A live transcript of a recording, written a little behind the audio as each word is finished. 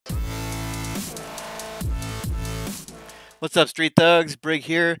What's up, Street Thugs? Brigg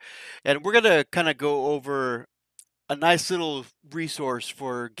here, and we're gonna kind of go over a nice little resource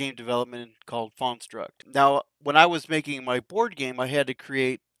for game development called Fontstruct. Now, when I was making my board game, I had to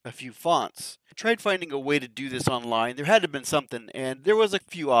create a few fonts. I tried finding a way to do this online. There had to have been something, and there was a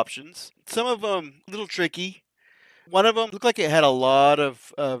few options. Some of them a little tricky. One of them looked like it had a lot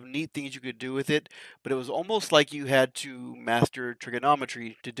of neat things you could do with it, but it was almost like you had to master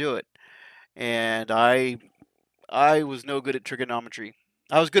trigonometry to do it. And I was no good at trigonometry.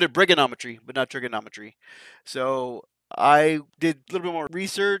 I was good at Briggonometry, but not trigonometry. So I did a little bit more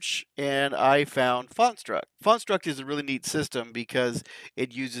research and I found Fontstruct. Fontstruct is a really neat system because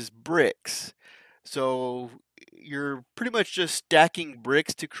it uses bricks. So you're pretty much just stacking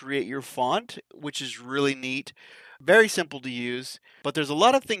bricks to create your font, which is really neat. Very simple to use, but there's a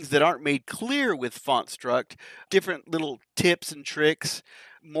lot of things that aren't made clear with Fontstruct, different little tips and tricks,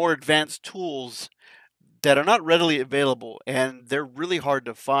 more advanced tools that are not readily available and they're really hard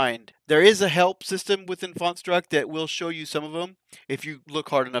to find. There is a help system within Fontstruct that will show you some of them if you look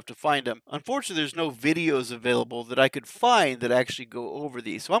hard enough to find them. Unfortunately, there's no videos available that I could find that actually go over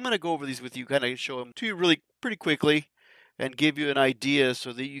these. So I'm going to go over these with you, kind of show them to you really pretty quickly and give you an idea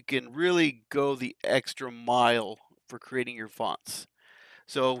so that you can really go the extra mile for creating your fonts.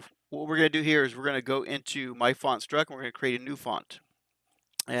 So what we're going to do here is we're going to go into my Fontstruct and we're going to create a new font.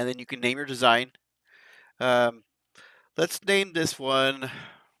 And then you can name your design. Um, let's name this one.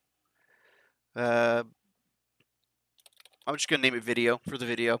 I'm just gonna name it video for the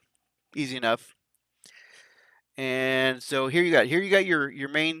video. Easy enough. And so here you got your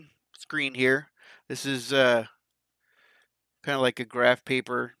main screen here. This is kind of like a graph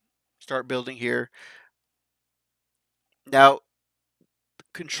paper. Start building here. Now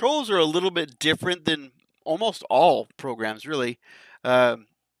controls are a little bit different than almost all programs, really. Um,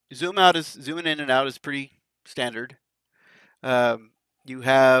 zooming in and out is pretty standard. You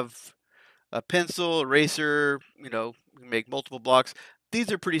have a pencil, eraser, you know, you can make multiple blocks.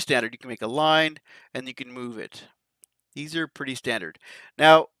 These are pretty standard. You can make a line and you can move it. These are pretty standard.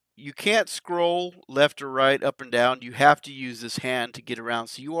 Now, you can't scroll left or right, up and down. You have to use this hand to get around.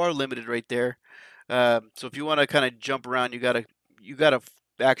 So you are limited right there. So if you want to kind of jump around, you gotta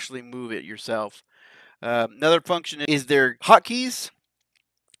actually move it yourself. Another function is their hotkeys.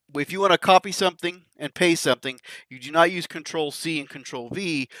 If you want to copy something and paste something, you do not use Control C and Control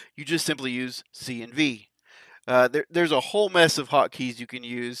V. You just simply use C and V. There's a whole mess of hotkeys you can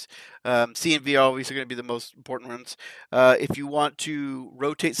use. C and V are obviously going to be the most important ones. If you want to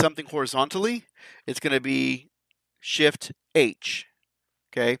rotate something horizontally, it's going to be Shift H.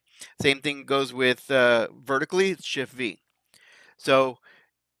 Okay. Same thing goes with vertically, it's Shift V. So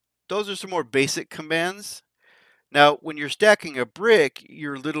those are some more basic commands. Now, when you're stacking a brick,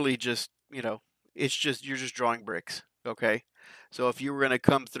 you're literally just, you know, you're just drawing bricks, okay? So if you were going to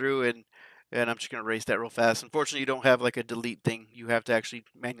come through and I'm just going to erase that real fast. Unfortunately, you don't have like a delete thing. You have to actually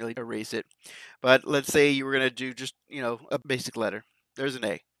manually erase it. But let's say you were going to do just, you know, a basic letter. There's an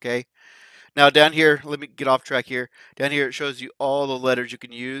A, okay? Now down here, let me get off track here. Down here, it shows you all the letters you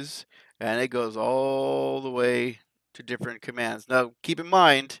can use, and it goes all the way to different commands. Now, keep in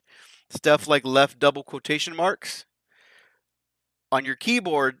mind, stuff like left double quotation marks, on your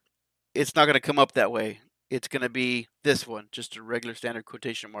keyboard, it's not going to come up that way. It's going to be this one, just a regular standard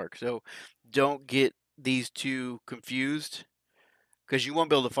quotation mark. So don't get these two confused because you won't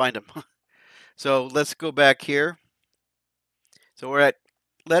be able to find them. So let's go back here. So we're at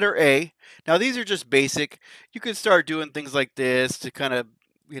letter A. Now these are just basic. You can start doing things like this to kind of,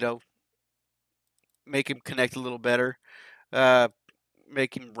 you know, make them connect a little better.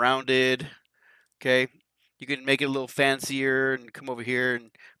 Make them rounded. Okay. You can make it a little fancier and come over here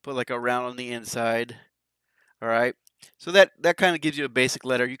and put like a round on the inside. All right. So that kind of gives you a basic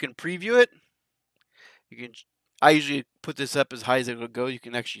letter. You can preview it. I usually put this up as high as it will go. You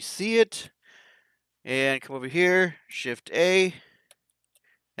can actually see it. And come over here, Shift A,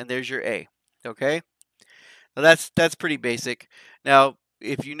 and there's your A. Okay. Now that's pretty basic. Now,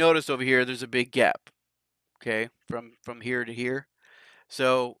 if you notice over here, there's a big gap. Okay, from here to here.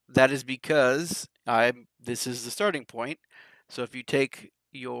 So that is because this is the starting point. So if you take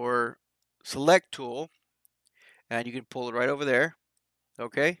your select tool and you can pull it right over there,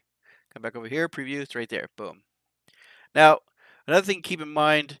 okay? Come back over here, preview, it's right there, boom. Now, another thing to keep in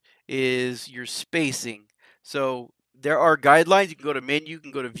mind is your spacing. So there are guidelines. You can go to menu, you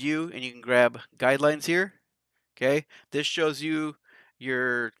can go to view, and you can grab guidelines here, okay? This shows you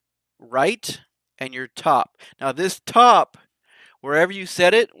your right and your top. Now this top, wherever you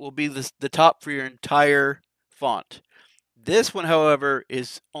set it, will be the top for your entire font. This one, however,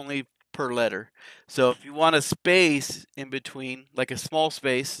 is only per letter. So if you want a space in between, like a small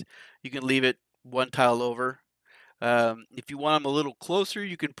space, you can leave it one tile over. If you want them a little closer,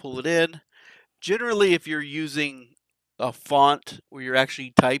 you can pull it in. Generally, if you're using a font where you're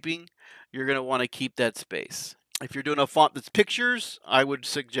actually typing, you're going to want to keep that space. If you're doing a font that's pictures, I would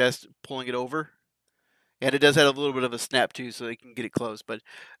suggest pulling it over. And it does have a little bit of a snap too, so you can get it close. But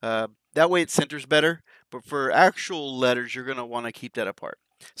that way it centers better. But for actual letters, you're going to want to keep that apart.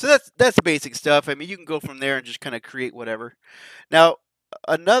 So that's basic stuff. I mean, you can go from there and just kind of create whatever. Now,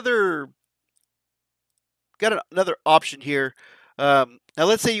 another got another option here. Now,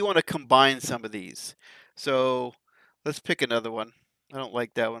 let's say you want to combine some of these. So let's pick another one. I don't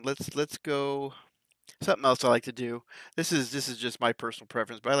like that one. Let's go something else I like to do. This is just my personal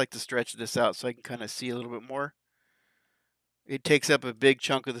preference, but I like to stretch this out so I can kind of see a little bit more. It takes up a big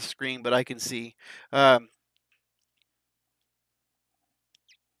chunk of the screen, but I can see.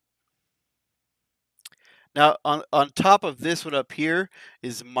 Now, on top of this one up here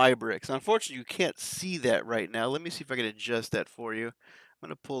is my bricks. Unfortunately, you can't see that right now. Let me see if I can adjust that for you. I'm going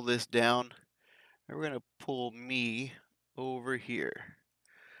to pull this down, and we're going to pull me over here.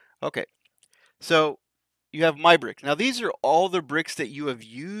 Okay, so you have my bricks. Now, these are all the bricks that you have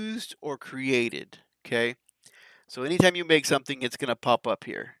used or created, okay? So anytime you make something, it's going to pop up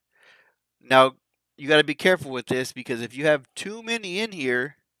here. Now, you got to be careful with this because if you have too many in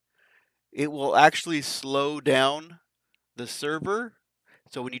here, it will actually slow down the server.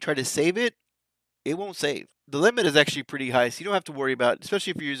 So when you try to save it, it won't save. The limit is actually pretty high, so you don't have to worry about it,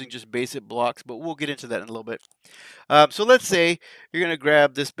 especially if you're using just basic blocks, but we'll get into that in a little bit. So let's say you're going to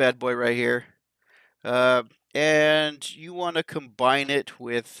grab this bad boy right here, and you want to combine it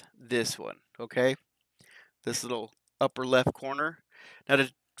with this one, okay? This little upper left corner. Now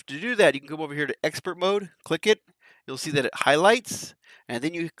to do that, you can come over here to expert mode, click it. You'll see that it highlights, and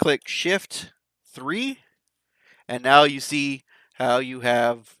then you click Shift 3, and now you see how you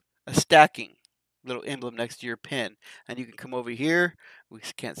have a stacking little emblem next to your pen. And you can come over here. We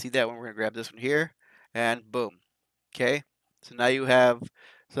can't see that one. We're going to grab this one here, and boom. Okay, so now you have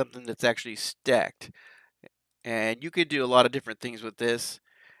something that's actually stacked. And you could do a lot of different things with this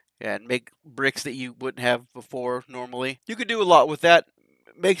and make bricks that you wouldn't have before normally. You could do a lot with that.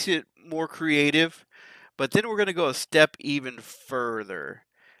 Makes it more creative. But then we're going to go a step even further.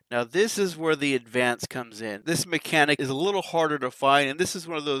 Now this is where the advance comes in. This mechanic is a little harder to find, and this is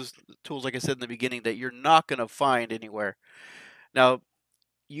one of those tools, like I said in the beginning, that you're not going to find anywhere. Now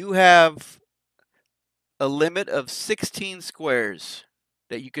you have a limit of 16 squares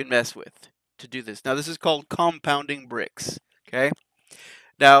that you can mess with to do this. Now this is called compounding bricks. Okay.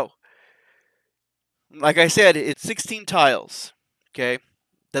 Now, like I said, it's 16 tiles. Okay.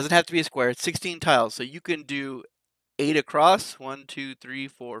 Doesn't have to be a square. It's 16 tiles. So you can do 8 across. 1, 2, 3,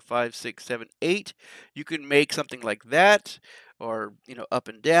 4, 5, 6, 7, 8. You can make something like that, or up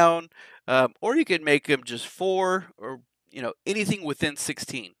and down, or you can make them just 4, or anything within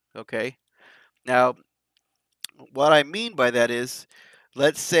 16. Okay. Now, what I mean by that is,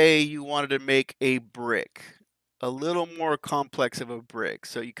 let's say you wanted to make a brick, a little more complex of a brick.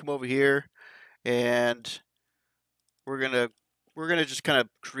 So you come over here, and we're gonna just kind of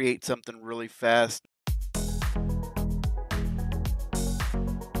create something really fast.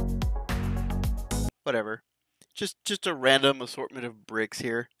 Whatever. Just a random assortment of bricks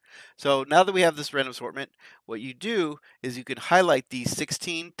here. So now that we have this random assortment, what you do is you can highlight these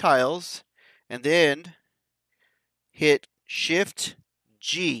 16 tiles and then hit Shift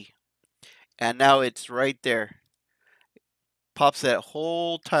G, and now it's right there. Pops that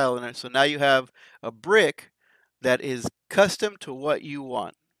whole tile in it. So now you have a brick that is custom to what you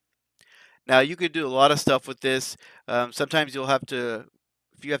want. Now you could do a lot of stuff with this. Sometimes you'll have to,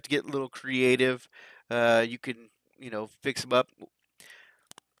 if you have to get a little creative, you can fix them up.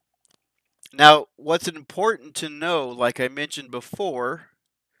 Now, what's important to know, like I mentioned before,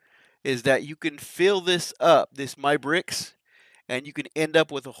 is that you can fill this up, this My Bricks, and you can end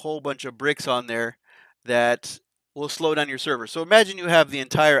up with a whole bunch of bricks on there that will slow down your server. So imagine you have the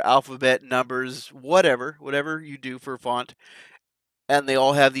entire alphabet, numbers, whatever you do for a font, and they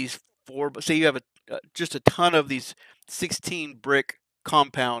all have these four. Say you have just a ton of these 16 brick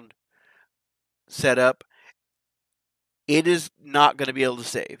compound set up. It is not going to be able to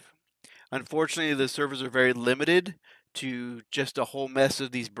save. Unfortunately, the servers are very limited to just a whole mess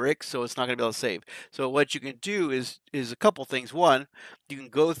of these bricks, so it's not going to be able to save. So what you can do is a couple things. One, you can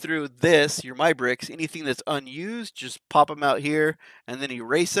go through this, your My Bricks, anything that's unused, just pop them out here and then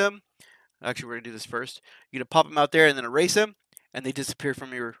erase them. Actually, we're going to do this first. You're going to pop them out there and then erase them, and they disappear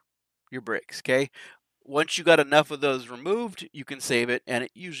from your bricks, okay? Once you got enough of those removed, you can save it, and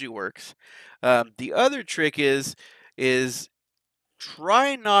it usually works. The other trick is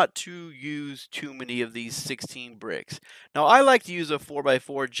try not to use too many of these 16 bricks. Now, I like to use a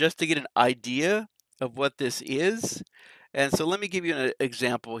 4x4 just to get an idea of what this is. And so let me give you an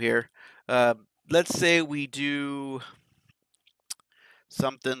example here. Uh, let's say we do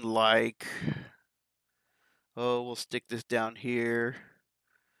something like, oh, we'll stick this down here,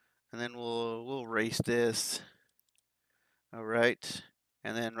 and then we'll erase this. All right,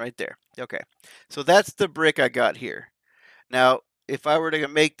 and then right there. Okay, so that's the brick I got here. Now, if I were to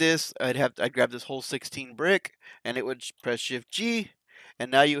make this, I'd grab this whole 16 brick, and it would press Shift G,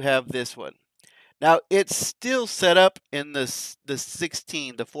 and now you have this one. Now it's still set up in the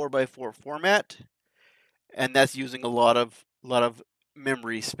 16, the 4x4 format, and that's using a lot of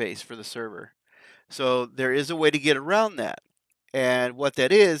memory space for the server. So there is a way to get around that. And what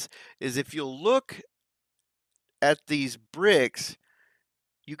that is if you'll look at these bricks,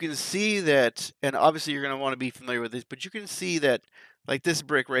 you can see that, and obviously you're going to want to be familiar with this, but you can see that, like this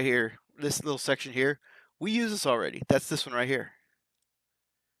brick right here, this little section here, we use this already. That's this one right here.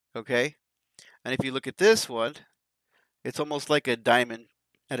 Okay? And if you look at this one, it's almost like a diamond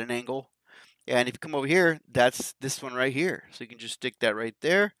at an angle. And if you come over here, that's this one right here. So you can just stick that right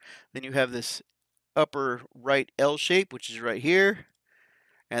there. Then you have this upper right L shape, which is right here.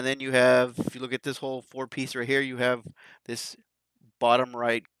 And then you have, if you look at this whole 4-piece right here, you have this bottom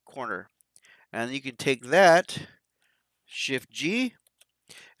right corner. And you can take that, Shift G,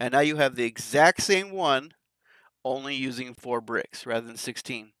 and now you have the exact same one, only using 4 bricks rather than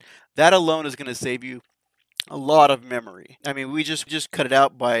 16. That alone is going to save you a lot of memory. I mean, we just cut it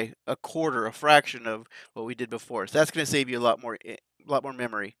out by a quarter, a fraction of what we did before. So that's going to save you a lot more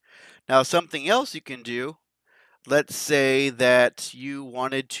memory. Now, something else you can do. Let's say that you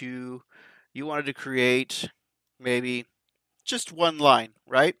wanted to create maybe just one line,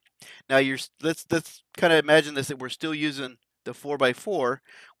 right? Now let's kind of imagine this, that we're still using the 4x4.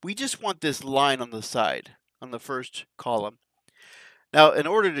 We just want this line on the side, on the first column. Now, in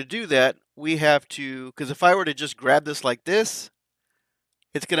order to do that, we have to, because if I were to just grab this like this,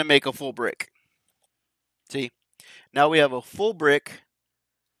 it's going to make a full brick. See? Now we have a full brick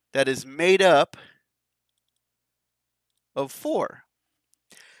that is made up of 4.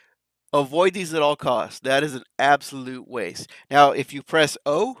 Avoid these at all costs. That is an absolute waste. Now, if you press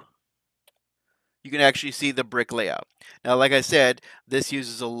O, you can actually see the brick layout. Now, like I said, this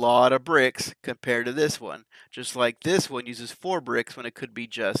uses a lot of bricks compared to this one. Just like this one uses 4 bricks when it could be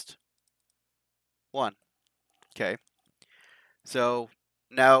just 1. Okay. So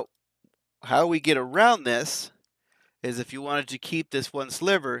now how we get around this is, if you wanted to keep this one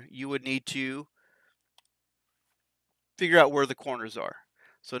sliver, you would need to figure out where the corners are.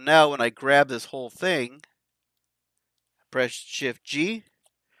 So now when I grab this whole thing, press Shift G,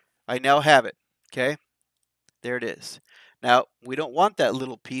 I now have it. Okay. There it is. Now, we don't want that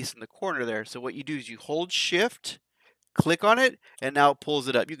little piece in the corner there. So what you do is you hold Shift, click on it, and now it pulls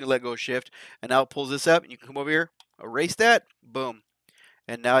it up. You can let go of Shift, and now it pulls this up, and you can come over here, erase that, boom.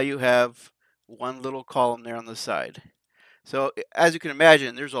 And now you have one little column there on the side. So as you can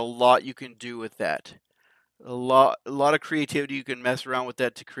imagine, there's a lot you can do with that. A lot of creativity. You can mess around with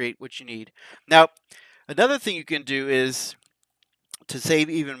that to create what you need. Now, another thing you can do is to save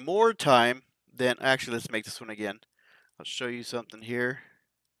even more time than, actually, let's make this one again. I'll show you something here.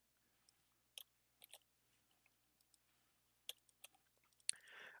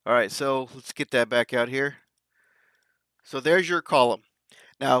 All right, so let's get that back out here. So there's your column.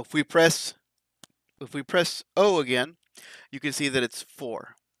 Now, if we press O again, you can see that it's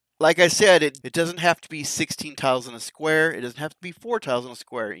 4. Like I said, it doesn't have to be 16 tiles in a square. It doesn't have to be 4 tiles in a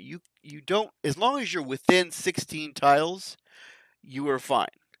square. You don't, as long as you're within 16 tiles, you are fine.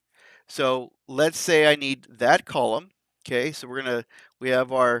 So let's say I need that column. Okay, so we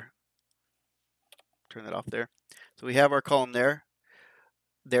have our, turn that off there. So we have our column there.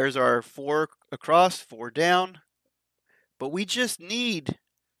 There's our 4 across, 4 down. But we just need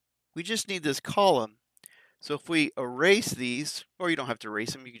this column. So if we erase these, or you don't have to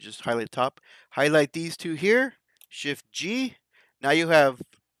erase them, you can just highlight the top. Highlight these 2 here, Shift G. Now you have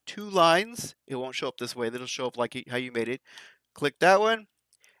 2 lines. It won't show up this way. It'll show up like how you made it. Click that one,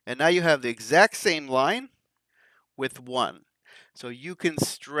 and now you have the exact same line with 1. So you can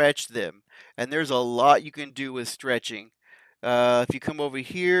stretch them, and there's a lot you can do with stretching. If you come over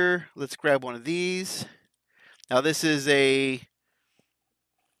here, let's grab one of these. Now this is a,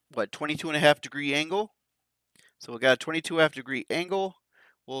 22.5 degree angle. So we got a 22.5 degree angle.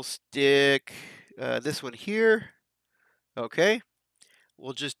 We'll stick this one here. Okay.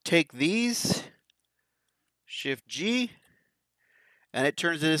 We'll just take these Shift G, and it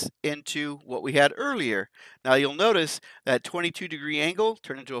turns this into what we had earlier. Now you'll notice that 22-degree angle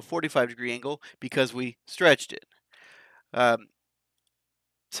turned into a 45-degree angle because we stretched it. Um,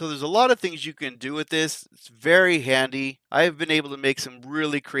 so there's a lot of things you can do with this. It's very handy. I've been able to make some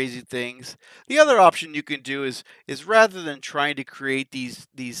really crazy things. The other option you can do is rather than trying to create these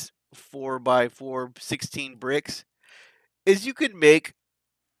 4x4 16 bricks, is you can make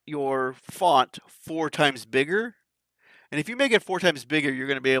your font 4 times bigger. And if you make it 4 times bigger, you're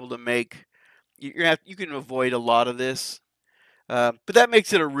going to be able to make you can avoid a lot of this. But that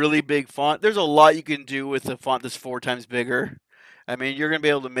makes it a really big font. There's a lot you can do with a font that's 4 times bigger. I mean, you're going to be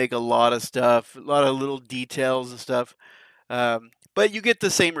able to make a lot of stuff, a lot of little details and stuff. But you get the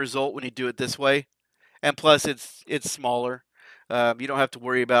same result when you do it this way. And plus, it's smaller. You don't have to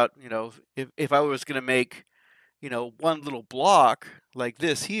worry about, if I was going to make, one little block like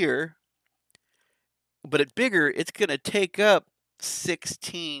this here, but it's bigger, it's going to take up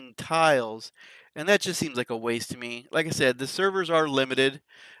 16 tiles. And that just seems like a waste to me. Like I said, the servers are limited,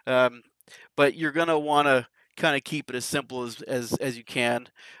 um, but you're going to want to kind of keep it as simple as you can.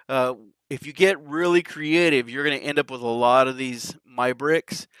 If you get really creative, you're going to end up with a lot of these my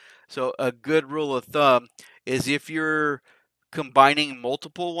bricks. So a good rule of thumb is if you're combining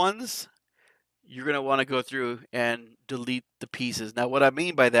multiple ones, you're going to want to go through and delete the pieces. Now, what I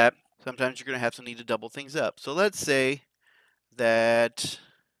mean by that, sometimes you're going to have to need to double things up. So let's say that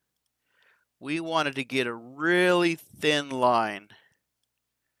we wanted to get a really thin line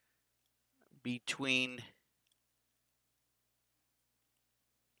between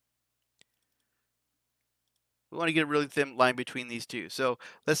these two. So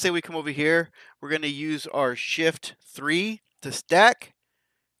let's say we come over here. We're going to use our Shift 3 to stack.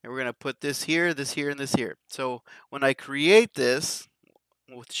 And we're going to put this here, and this here. So when I create this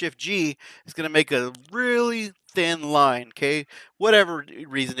with Shift G, it's going to make a really thin line, okay? Whatever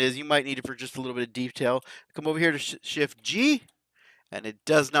reason is, you might need it for just a little bit of detail. Come over here to Shift G, and it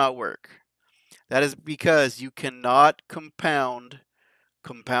does not work. That is because you cannot compound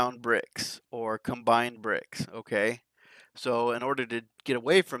bricks or combine bricks, okay? So in order to get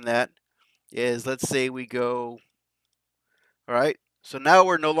away from that is, let's say we go, all right, so now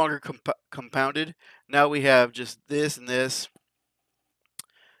we're no longer compounded. Now we have just this and this.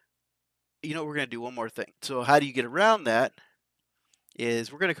 You know, we're going to do one more thing. So how do you get around that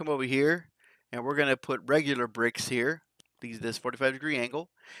is we're going to come over here and we're going to put regular bricks here, this 45-degree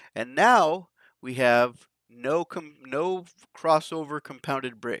angle. And now we have no crossover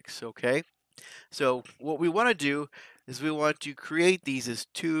compounded bricks, okay? So what we want to do is we want to create these as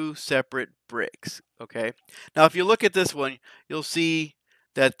 2 separate bricks, okay? Now if you look at this one, you'll see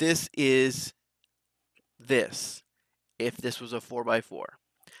that this is this, if this was a 4x4.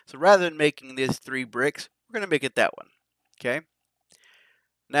 So rather than making this 3 bricks, we're going to make it that one, okay?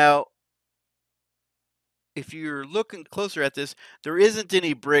 Now, if you're looking closer at this, there isn't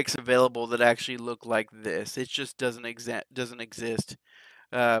any bricks available that actually look like this. It just doesn't exist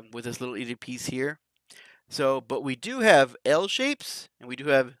with this little itty piece here. So, but we do have L shapes and we do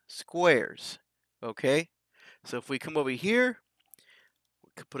have squares, okay? So if we come over here,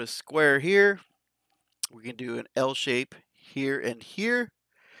 we can put a square here. We can do an L shape here and here.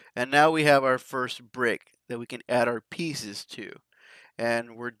 And now we have our first brick that we can add our pieces to.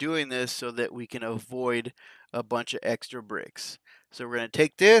 And we're doing this so that we can avoid a bunch of extra bricks. So we're going to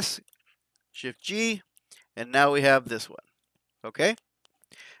take this, Shift G, and now we have this one, okay?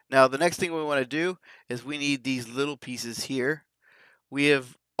 Now the next thing we want to do is we need these little pieces here. We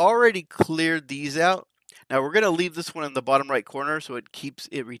have already cleared these out. Now we're going to leave this one in the bottom right corner so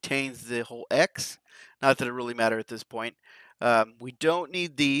it retains the whole X. Not that it really matters at this point. We don't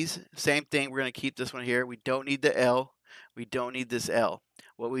need these. Same thing, we're going to keep this one here. We don't need the L. We don't need this L.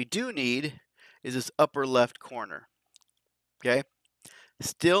 What we do need is this upper left corner. Okay?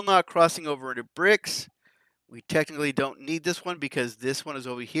 Still not crossing over into bricks. We technically don't need this one because this one is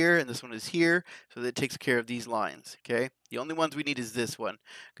over here and this one is here, so that takes care of these lines, okay? The only ones we need is this one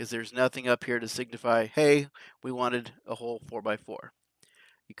because there's nothing up here to signify, hey, we wanted a whole 4x4.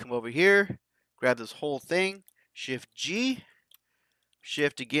 You come over here, grab this whole thing, Shift G,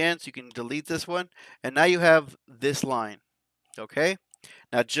 Shift again so you can delete this one, and now you have this line, okay?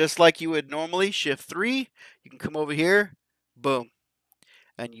 Now just like you would normally, Shift 3, you can come over here, boom,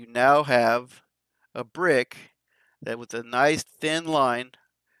 and you now have a brick that with a nice thin line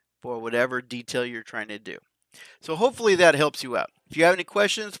for whatever detail you're trying to do. So hopefully that helps you out. If you have any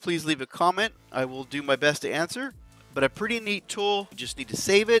questions, please leave a comment. I will do my best to answer. But a pretty neat tool. You just need to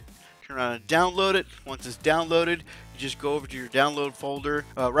save it, turn around and download it. Once it's downloaded, you just go over to your download folder,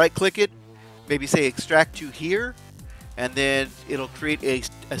 right click it, maybe say extract to here, and then it'll create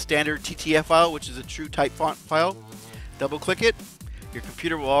a standard TTF file, which is a true type font file. Double click it. Your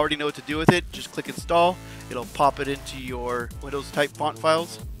computer will already know what to do with it. Just click install. It'll pop it into your Windows type font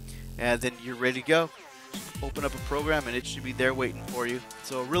files, and then you're ready to go. Open up a program and it should be there waiting for you.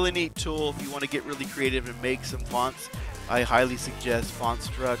 So a really neat tool if you want to get really creative and make some fonts. I highly suggest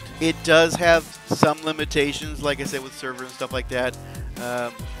Fontstruct. It does have some limitations, like I said, with server and stuff like that.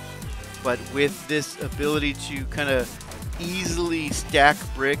 But with this ability to kind of easily stack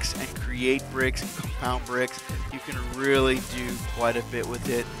bricks and create bricks and compound bricks, you can really do quite a bit with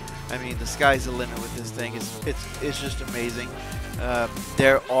it. I mean, the sky's the limit with this thing. It's just amazing.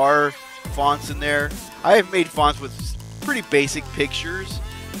 There are fonts in there. I have made fonts with pretty basic pictures,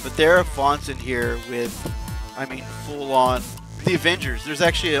 but there are fonts in here with, I mean, full on the Avengers. There's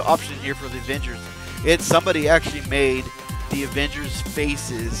actually an option here for the Avengers. Somebody actually made the Avengers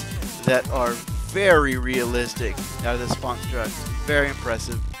faces that are very realistic out of this Fontstruct. Very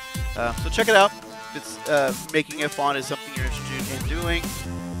impressive. So check it out. If it's making a font is something you're interested in doing,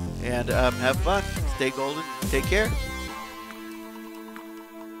 and have fun. Stay golden. Take care.